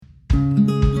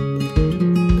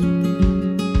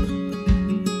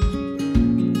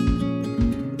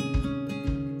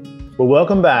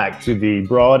welcome back to the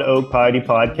Broad Oak Piety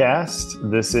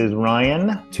Podcast. This is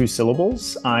Ryan, 2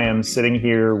 syllables. I am sitting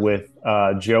here with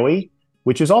Joey,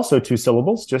 which is also 2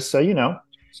 syllables, just so you know.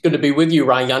 It's good to be with you,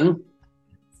 Ryan.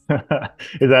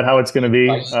 Is that how it's going to be?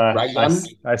 Ryan.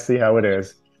 I see how it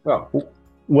is. Oh.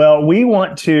 Well, we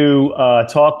want to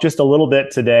talk just a little bit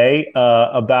today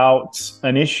about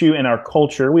an issue in our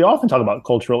culture. We often talk about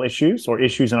cultural issues or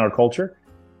issues in our culture.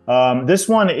 This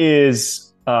one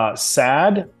is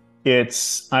sad.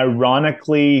 It's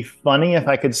ironically funny, if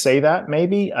I could say that.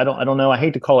 Maybe I don't know. I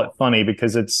hate to call it funny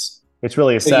because it's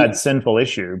really a sad, sinful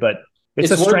issue, but it's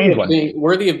a strange one.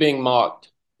 Worthy of being mocked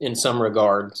in some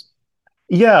regards.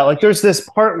 Yeah, like there's this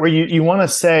part where you want to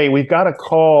say we've got to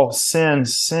call sin,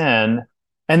 and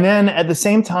then at the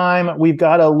same time we've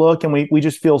got to look and we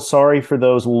just feel sorry for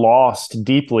those lost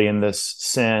deeply in this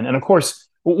sin. And of course,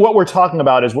 what we're talking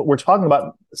about is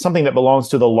something that belongs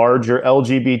to the larger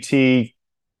LGBT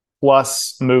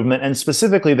plus movement, and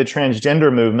specifically the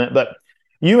transgender movement. But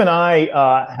you and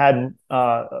I had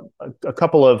a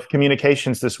couple of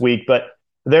communications this week, but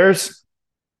there's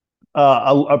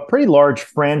a pretty large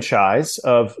franchise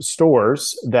of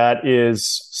stores that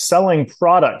is selling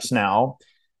products now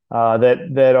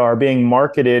that are being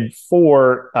marketed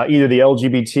for either the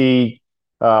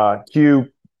LGBTQ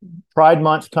Pride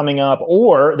Month coming up,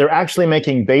 or they're actually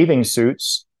making bathing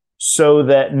suits so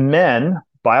that men,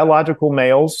 biological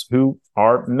males who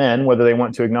are men, whether they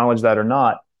want to acknowledge that or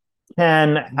not,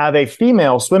 can have a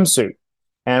female swimsuit.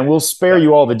 And we'll spare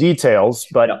you all the details,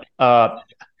 but how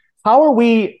are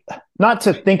we not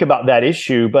to think about that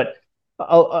issue, but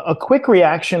a quick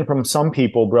reaction from some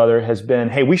people, brother, has been,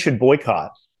 hey, we should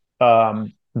boycott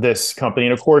this company.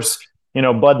 And of course,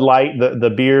 Bud Light,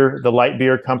 the light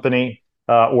beer company,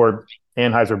 or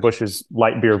Anheuser-Busch's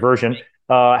light beer version,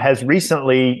 has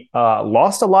recently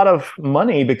lost a lot of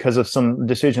money because of some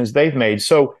decisions they've made.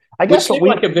 So I guess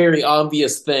like a very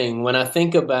obvious thing when I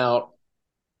think about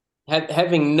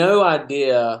having no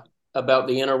idea about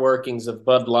the inner workings of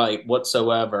Bud Light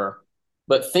whatsoever,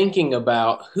 but thinking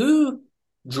about who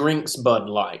drinks Bud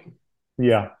Light.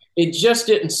 Yeah. It just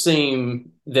didn't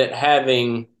seem that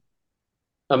having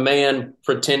a man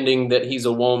pretending that he's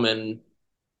a woman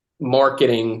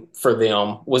marketing for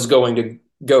them was going to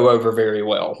go over very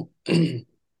well.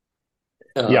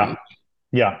 Yeah.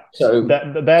 So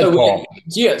bad call.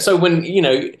 So when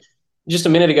just a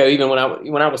minute ago, even when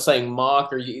I was saying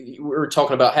mock, or we were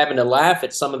talking about having to laugh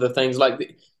at some of the things,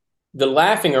 like the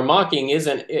laughing or mocking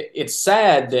isn't. It's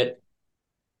sad that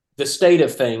the state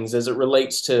of things as it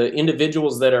relates to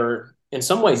individuals that are in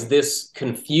some ways this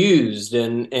confused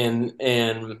and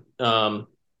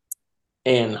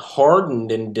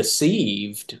hardened and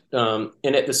deceived, and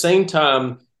at the same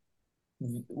time,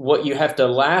 what you have to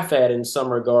laugh at in some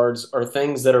regards are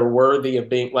things that are worthy of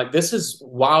being like, this is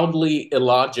wildly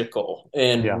illogical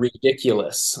and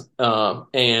ridiculous,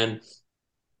 and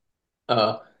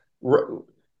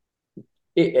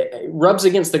it rubs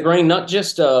against the grain, not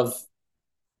just of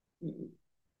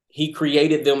he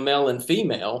created them male and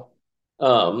female,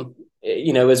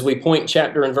 as we point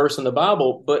chapter and verse in the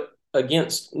Bible, but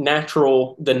against the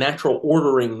natural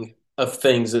ordering of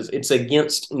things. It's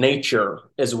against nature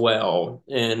as well,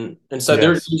 and so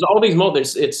there's all these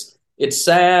moments. It's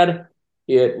sad.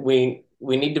 We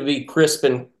need to be crisp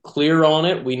and clear on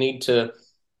it. We need to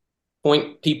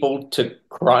point people to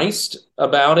Christ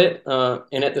about it,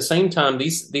 and at the same time,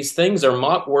 these things are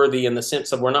mock worthy in the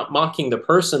sense of we're not mocking the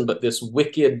person, but this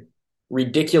wicked,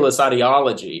 ridiculous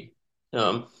ideology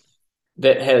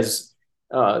that has.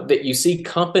 That you see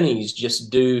companies just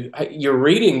do. You're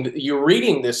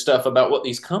reading this stuff about what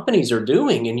these companies are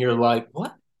doing, and you're like,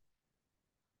 what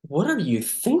are you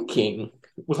thinking?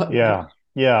 Yeah.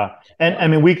 And I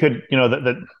mean, we could,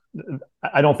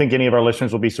 I don't think any of our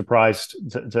listeners will be surprised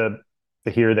to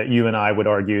hear that you and I would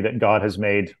argue that God has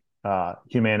made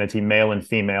humanity male and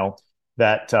female,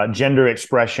 that gender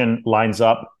expression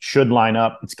should line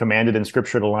up. It's commanded in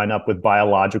Scripture to line up with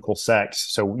biological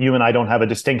sex. So you and I don't have a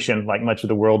distinction, like much of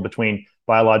the world, between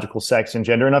biological sex and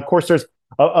gender. And of course, there's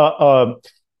a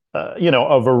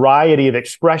variety of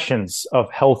expressions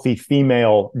of healthy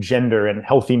female gender and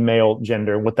healthy male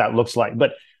gender, what that looks like.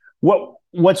 But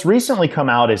what's recently come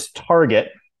out is Target.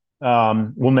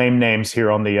 We'll name names here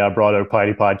on the Broad Oak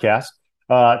Piety Podcast.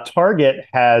 Target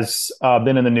has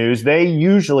been in the news. They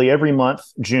usually, every month,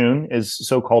 June is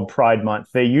so-called Pride Month.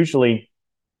 They usually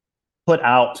put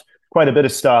out quite a bit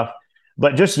of stuff.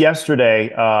 But just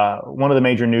yesterday, one of the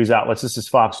major news outlets, this is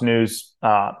Fox News,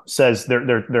 says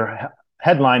their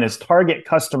headline is Target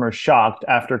customer shocked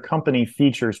after company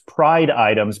features pride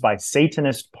items by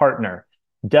Satanist partner.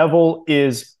 Devil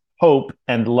is hope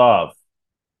and love.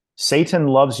 Satan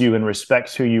loves you and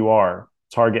respects who you are.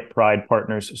 Target Pride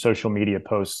Partners social media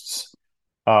posts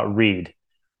read.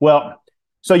 Well,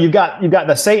 so you've got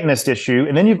the Satanist issue,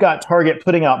 and then you've got Target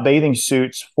putting out bathing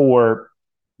suits for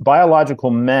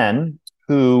biological men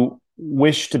who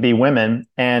wish to be women.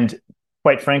 And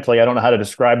quite frankly, I don't know how to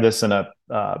describe this in a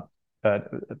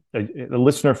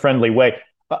listener friendly way.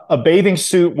 A bathing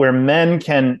suit where men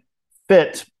can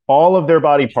fit all of their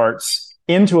body parts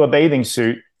into a bathing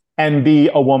suit and be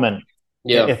a woman,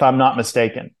 Yeah. if I'm not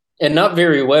mistaken. And not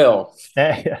very well.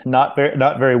 Not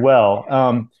very well.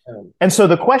 And so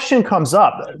the question comes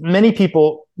up. Many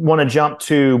people want to jump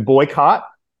to boycott.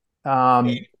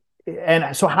 And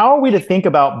so, how are we to think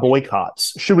about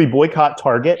boycotts? Should we boycott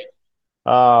Target?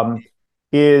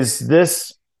 Is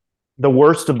this the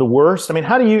worst of the worst? I mean,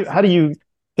 how do you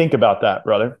think about that,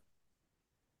 brother?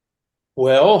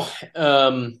 Well,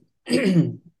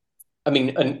 I mean,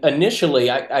 initially,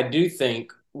 I do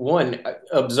think one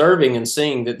observing and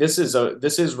seeing that this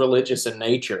is religious in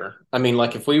nature. I mean,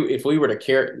 like if we were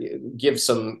to give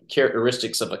some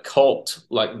characteristics of a cult,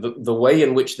 like the way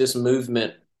in which this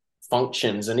movement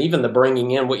functions, and even the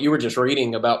bringing in what you were just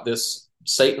reading about this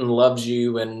Satan loves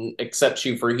you and accepts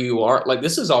you for who you are. Like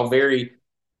this is all very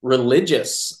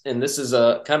religious, and this is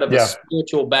a kind of a Yeah,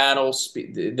 spiritual battle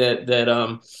that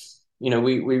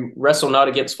we wrestle not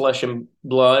against flesh and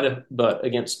blood, but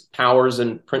against powers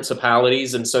and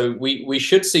principalities. And so we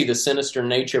should see the sinister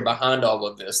nature behind all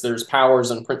of this. There's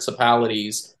powers and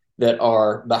principalities that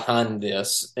are behind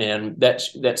this, and that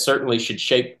certainly should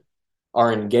shape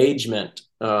our engagement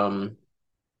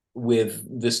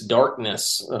with this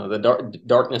darkness, the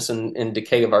darkness and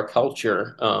decay of our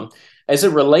culture. As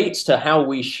it relates to how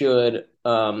we should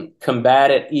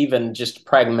combat it, even just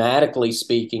pragmatically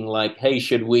speaking, like, hey,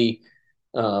 should we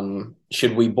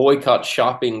boycott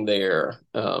shopping there?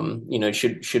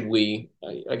 Should we,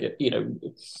 I get,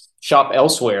 shop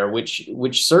elsewhere?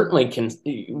 Which certainly can,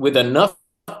 with enough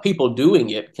people doing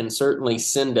it, can certainly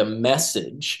send a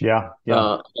message. yeah,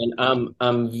 yeah, And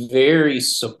I'm very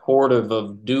supportive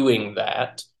of doing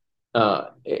that.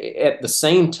 At the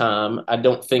same time, I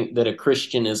don't think that a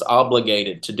Christian is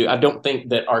obligated to do. I don't think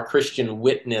that our Christian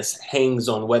witness hangs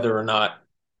on whether or not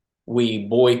we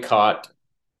boycott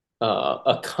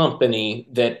a company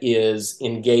that is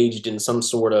engaged in some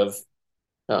sort of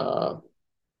uh,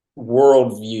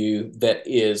 worldview that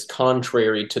is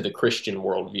contrary to the Christian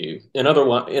worldview. In other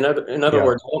yeah,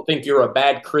 words, I don't think you're a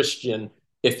bad Christian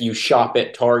if you shop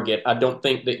at Target. I don't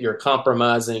think that you're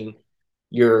compromising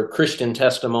your Christian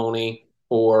testimony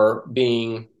or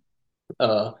being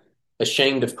uh,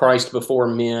 ashamed of Christ before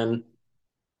men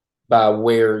by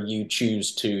where you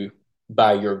choose to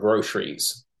buy your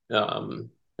groceries.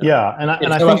 yeah. And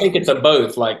And I so I think think it's a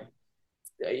both, like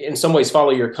in some ways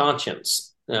follow your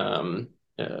conscience.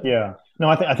 yeah. No,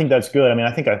 I think that's good. I mean,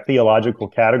 I think a theological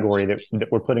category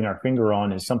that we're putting our finger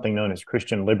on is something known as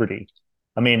Christian liberty.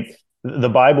 I mean, the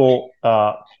Bible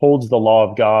holds the law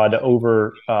of God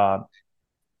over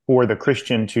for the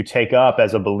Christian to take up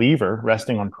as a believer,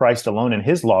 resting on Christ alone and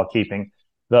his law keeping.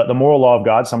 The moral law of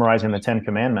God, summarizing the Ten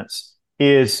Commandments,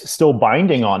 is still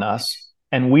binding on us.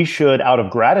 And we should, out of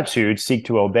gratitude, seek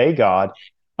to obey God.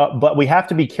 But we have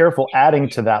to be careful adding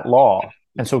to that law.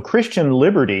 And so Christian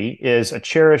liberty is a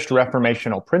cherished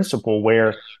reformational principle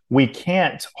where we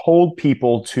can't hold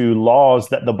people to laws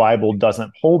that the Bible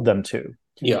doesn't hold them to.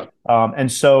 yeah,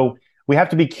 And so we have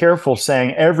to be careful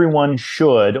saying everyone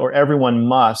should or everyone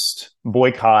must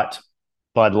boycott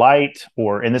Bud Light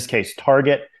or, in this case,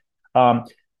 Target. Um,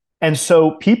 and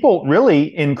so people really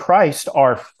in Christ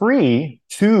are free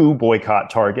to boycott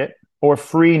Target or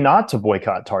free not to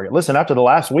boycott Target. Listen, after the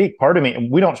last week, part of me,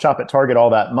 we don't shop at Target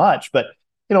all that much, but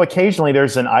occasionally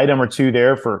there's an item or two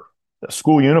there for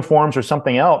school uniforms or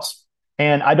something else.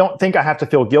 And I don't think I have to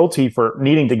feel guilty for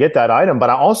needing to get that item, but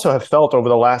I also have felt over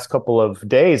the last couple of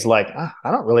days like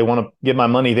I don't really want to give my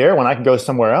money there when I can go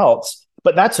somewhere else.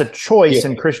 But that's a choice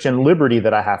in yeah, Christian liberty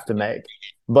that I have to make. yeah.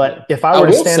 But if I I were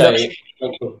to will stand up, say,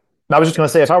 I was just going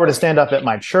to say, if I were to stand up at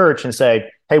my church and say,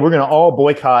 hey, we're going to all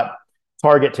boycott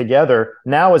Target together,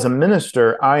 now as a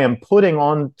minister, I am putting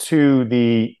on to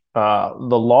the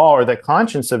law or the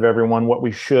conscience of everyone what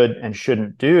we should and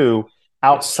shouldn't do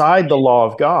outside the law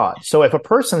of God. So if a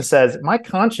person says, my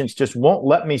conscience just won't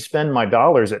let me spend my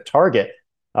dollars at Target,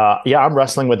 yeah, I'm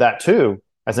wrestling with that too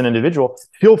as an individual.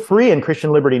 Feel free in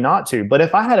Christian liberty not to. But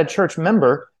if I had a church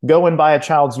member go and buy a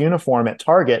child's uniform at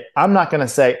Target, I'm not going to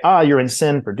say, you're in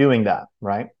sin for doing that,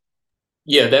 right?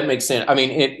 yeah, that makes sense. I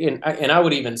mean, and I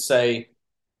would even say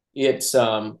it's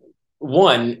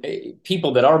one,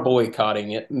 people that are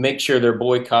boycotting it, make sure they're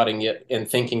boycotting it and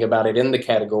thinking about it in the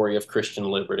category of Christian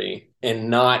liberty and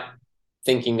not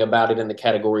thinking about it in the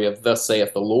category of thus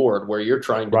saith the Lord, where you're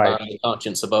trying to Right. bind the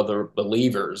conscience of other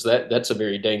believers. That's a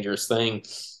very dangerous thing.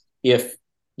 If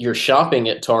you're shopping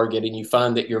at Target and you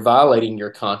find that you're violating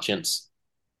your conscience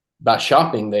by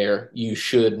shopping there, you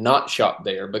should not shop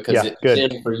there because Yeah. it's Good.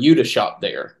 sin for you to shop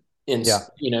there. And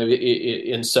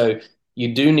Yeah. and so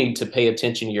you do need to pay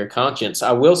attention to your conscience.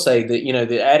 I will say that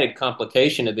the added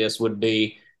complication of this would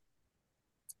be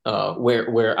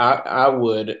where I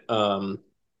would I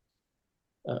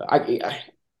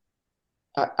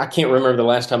I can't remember the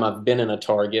last time I've been in a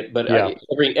Target, but Yeah.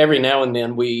 every now and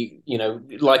then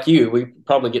like you, we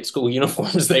probably get school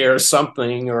uniforms there or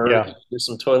something, or Yeah. there's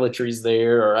some toiletries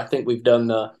there, or I think we've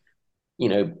done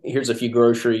here's a few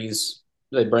groceries,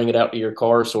 they bring it out to your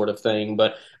car sort of thing.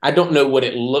 But I don't know what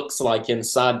it looks like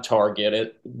inside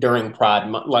Target during Pride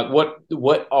Month. Like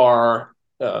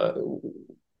uh,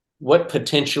 what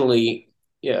potentially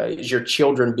is your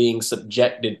children being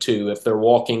subjected to if they're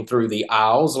walking through the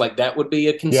aisles? Like that would be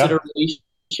a Yeah. consideration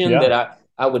that Yeah.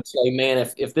 I would say, man,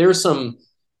 if there's some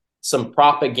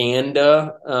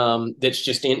propaganda that's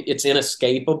just it's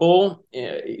inescapable.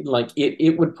 Like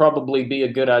it would probably be a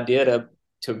good idea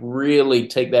to really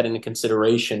take that into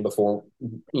consideration before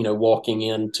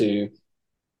walking up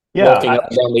Yeah. and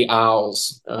down the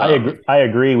aisles. I agree. I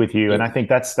agree with you, and Yeah. I think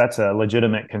that's a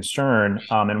legitimate concern,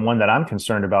 and one that I'm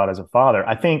concerned about as a father.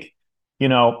 I think, you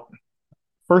know,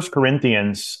 First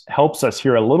Corinthians helps us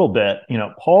here a little bit.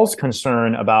 Paul's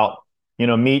concern about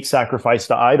meat sacrificed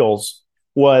to idols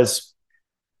was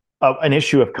an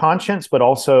issue of conscience, but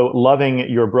also loving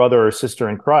your brother or sister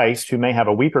in Christ who may have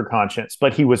a weaker conscience.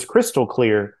 But he was crystal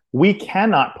clear: we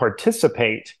cannot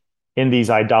participate in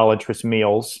these idolatrous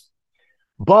meals,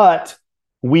 but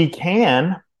we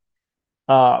can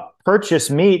purchase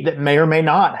meat that may or may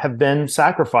not have been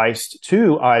sacrificed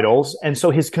to idols. And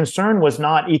so his concern was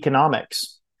not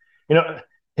economics.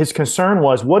 His concern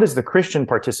was, what is the Christian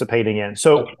participating in?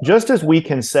 So Okay. just as we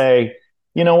can say,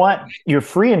 you know what, you're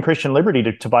free in Christian liberty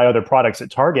to buy other products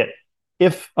at Target.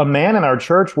 If a man in our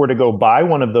church were to go buy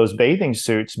one of those bathing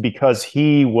suits because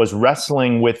he was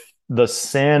wrestling with the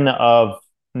sin of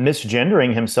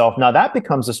misgendering himself, now that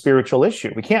becomes a spiritual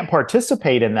issue. We can't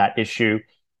participate in that issue.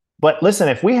 But listen,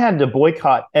 if we had to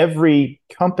boycott every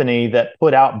company that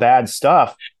put out bad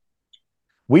stuff,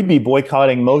 we'd be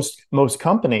boycotting most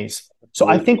companies. So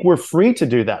I think Absolutely. we're free to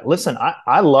do that. Listen,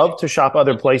 I love to shop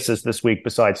other places this week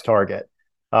besides Target.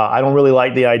 I don't really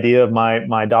like the idea of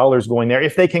my dollars going there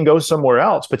if they can go somewhere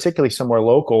else, particularly somewhere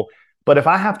local. But if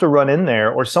I have to run in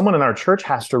there, or someone in our church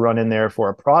has to run in there for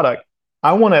a product,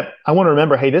 I want to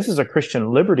remember, hey, this is a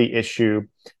Christian liberty issue,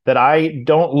 that I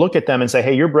don't look at them and say,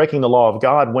 hey, you're breaking the law of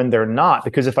God, when they're not.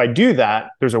 Because if I do that,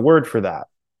 there's a word for that.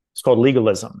 It's called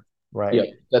legalism, right? Yeah,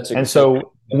 that's And that's so we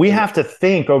exactly right. have to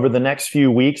think over the next few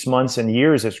weeks, months, and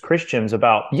years as Christians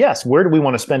about, yes, where do we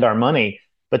want to spend our money?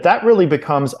 But that really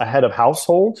becomes a head of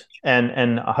household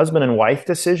and a husband and wife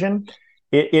decision.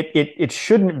 It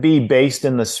shouldn't be based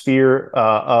in the sphere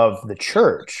of the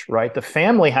church, right? The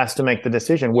family has to make the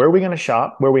decision: where are we going to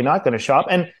shop, where are we not going to shop?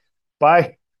 And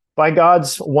by by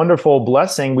God's wonderful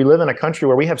blessing, we live in a country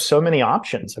where we have so many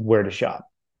options of where to shop,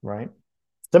 right?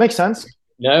 Does that make sense?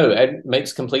 No, it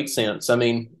makes complete sense. I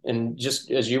mean, and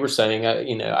just as you were saying,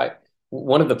 I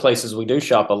one of the places we do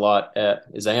shop a lot at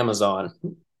is Amazon.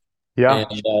 And Yeah,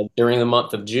 during the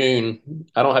month of June,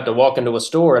 I don't have to walk into a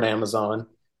store at Amazon,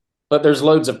 but there's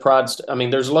loads of I mean,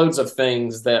 there's loads of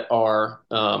things that are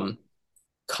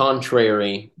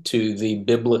contrary to the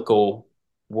biblical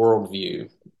worldview.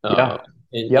 Uh, yeah,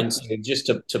 and yep, so just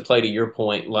to play to your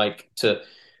point,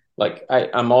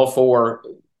 I'm all for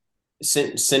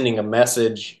sending a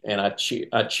message, and I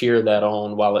cheer that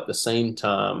on, while at the same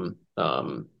time,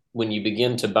 when you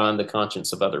begin to bind the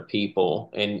conscience of other people,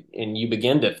 and you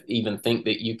begin to even think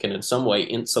that you can in some way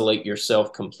insulate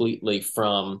yourself completely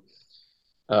from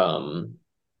um,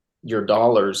 your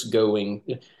dollars going,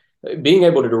 being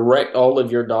able to direct all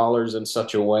of your dollars in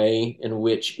such a way in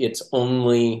which it's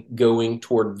only going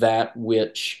toward that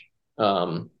which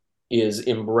is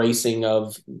embracing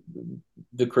of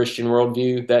the Christian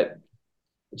worldview, that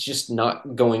it's just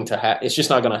not going to happen. It's just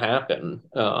not going to happen.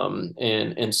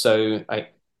 And so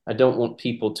I don't want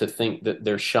people to think that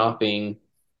they're shopping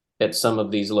at some of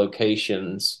these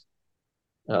locations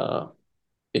uh,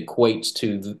 equates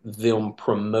to them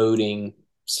promoting,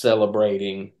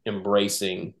 celebrating,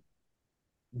 embracing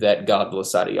that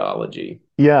godless ideology.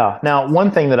 yeah. Now,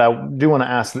 one thing that I do want to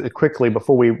ask quickly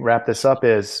before we wrap this up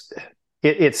is,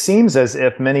 it seems as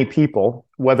if many people,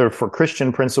 whether for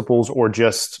Christian principles or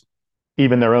just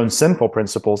even their own sinful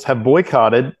principles, have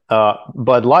boycotted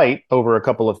Bud Light over a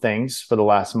couple of things for the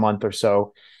last month or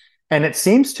so. And it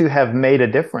seems to have made a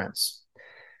difference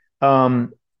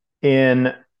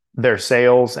in their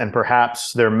sales and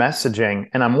perhaps their messaging.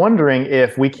 And I'm wondering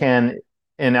if we can,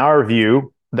 in our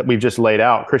view that we've just laid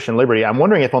out, Christian liberty, I'm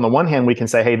wondering if on the one hand we can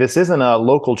say, hey, this isn't a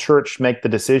local church make the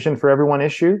decision for everyone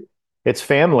issue, it's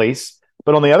families.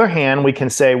 But on the other hand, we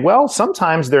can say, well,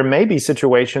 sometimes there may be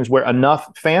situations where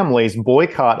enough families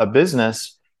boycott a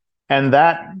business and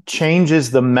that changes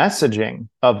the messaging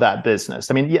of that business.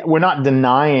 I mean, we're not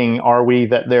denying, are we,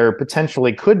 that there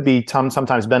potentially could be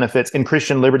sometimes benefits in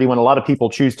Christian liberty when a lot of people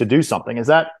choose to do something. Is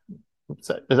that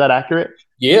accurate?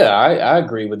 Yeah, I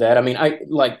agree with that. I mean, I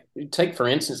like take for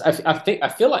instance, I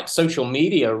feel like social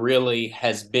media really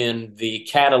has been the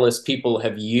catalyst people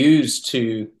have used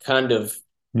to kind of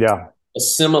Yeah.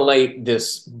 assimilate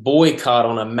this boycott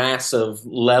on a massive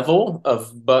level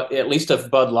of, but at least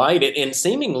of Bud Light and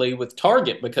seemingly with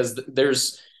Target, because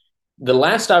there's the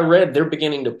last I read, they're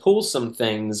beginning to pull some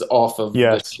things off of the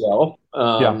Yes. shelf.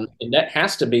 Yeah. And that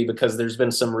has to be because there's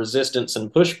been some resistance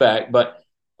and pushback. But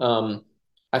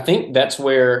I think that's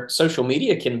where social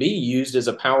media can be used as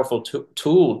a powerful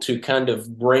tool to kind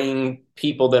of bring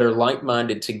people that are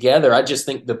like-minded together. I just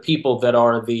think the people that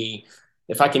are the,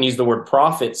 if I can use the word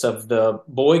prophets of the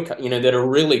boycott, that are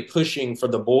really pushing for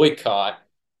the boycott,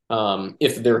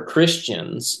 if they're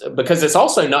Christians, because it's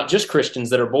also not just Christians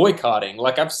that are boycotting.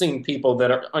 Like I've seen people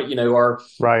that are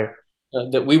Right.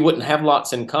 that we wouldn't have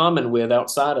lots in common with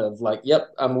outside of like,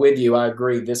 yep, I'm with you. I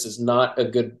agree. This is not a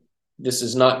good. This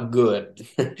is not good.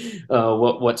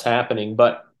 What's happening,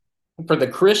 but for the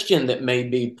Christian that may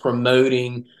be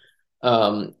promoting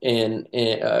and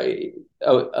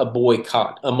a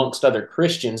boycott amongst other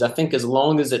Christians, I think as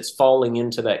long as it's falling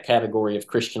into that category of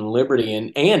Christian liberty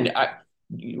and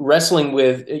wrestling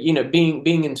with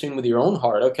being in tune with your own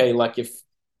heart. Okay, like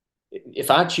if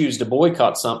I choose to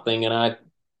boycott something and I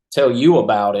tell you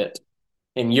about it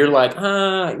and you're like,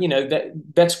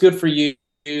 that's good for you,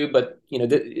 but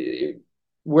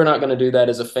we're not going to do that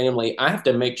as a family. I have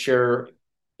to make sure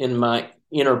in my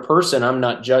inner person I'm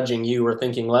not judging you or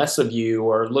thinking less of you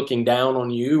or looking down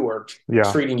on you or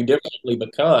Yeah. treating you differently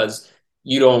because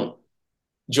you don't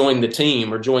join the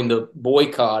team or join the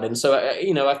boycott. And so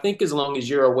I think as long as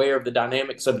you're aware of the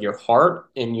dynamics of your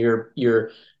heart and you're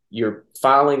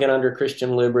filing it under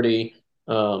Christian liberty,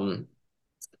 I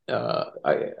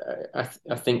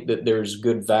think that there's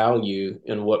good value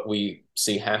in what we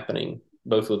see happening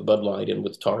both with Bud Light and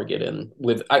with Target and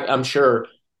with I'm sure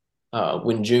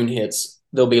when June hits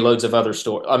there'll be loads of other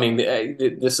stores. I mean,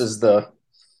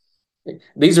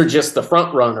 these are just the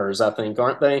front runners, I think,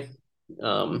 aren't they?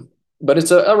 But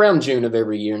it's around June of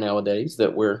every year nowadays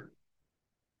that we're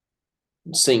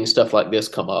seeing stuff like this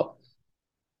come up.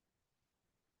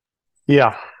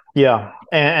 Yeah. Yeah.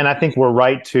 And I think we're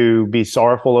right to be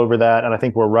sorrowful over that. And I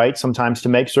think we're right sometimes to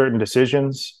make certain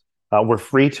decisions. We're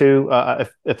free to,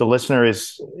 if the listener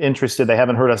is interested, they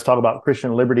haven't heard us talk about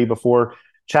Christian liberty before.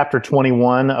 Chapter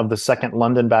 21 of the Second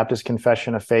London Baptist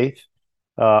Confession of Faith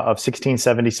of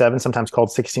 1677, sometimes called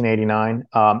 1689,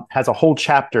 has a whole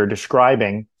chapter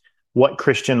describing what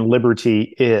Christian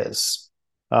liberty is.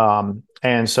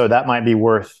 And so that might be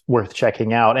worth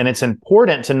checking out. And it's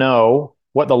important to know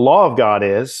what the law of God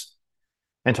is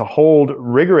and to hold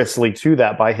rigorously to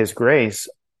that by his grace,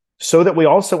 so that we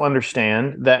also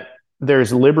understand that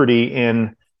there's liberty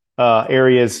in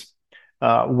areas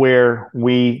where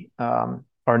we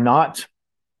are not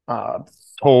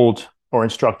told or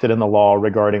instructed in the law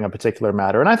regarding a particular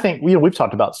matter. And I think we've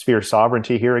talked about sphere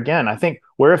sovereignty here again. I think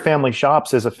where a family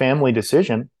shops is a family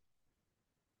decision.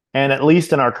 And at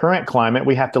least in our current climate,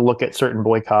 we have to look at certain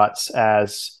boycotts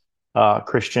as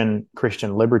Christian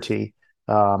liberty.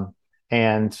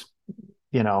 And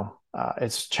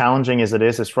as challenging as it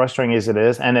is, as frustrating as it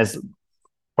is, and as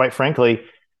quite frankly,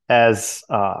 as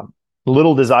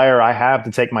little desire I have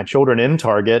to take my children in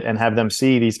Target and have them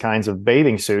see these kinds of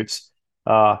bathing suits,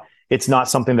 it's not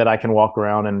something that I can walk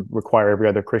around and require every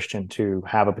other Christian to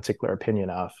have a particular opinion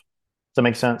of. Does that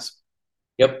make sense?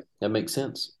 Yep, that makes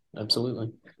sense.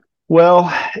 Absolutely.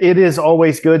 Well, it is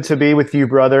always good to be with you,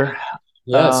 brother.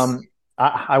 Yes.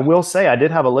 I will say I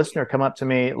did have a listener come up to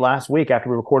me last week after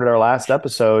we recorded our last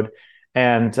episode,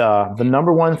 and the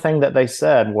number one thing that they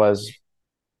said was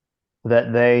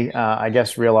that they, I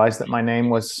guess, realized that my name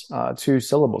was 2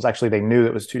 syllables. Actually, they knew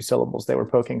it was 2 syllables. They were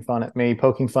poking fun at me,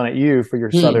 poking fun at you for your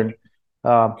Hmm. Southern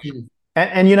uh, Hmm.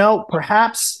 And you know,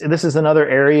 perhaps this is another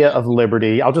area of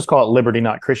liberty. I'll just call it liberty,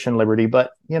 not Christian liberty.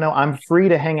 But you know, I'm free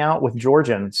to hang out with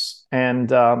Georgians, and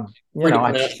you Free to know,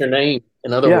 pronounce your name,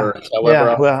 in other yeah, words, however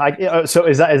yeah. I. Well, so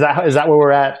is that where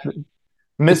we're at?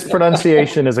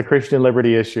 Mispronunciation is a Christian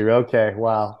liberty issue. Okay,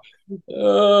 wow.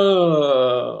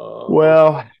 Oh,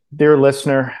 Well, dear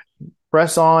listener,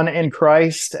 press on in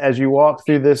Christ as you walk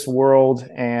through this world,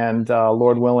 and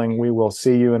Lord willing, we will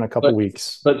see you in a couple but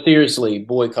weeks. but seriously,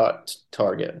 boycott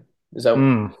Target. Is that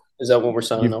Mm, is that what we're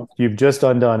signing you've on? you've just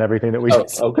undone everything that we Oh,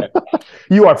 just. okay.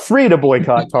 You are free to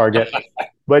boycott Target,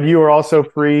 but you are also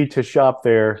free to shop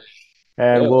there,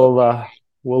 and Oh,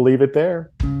 we'll leave it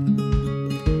there.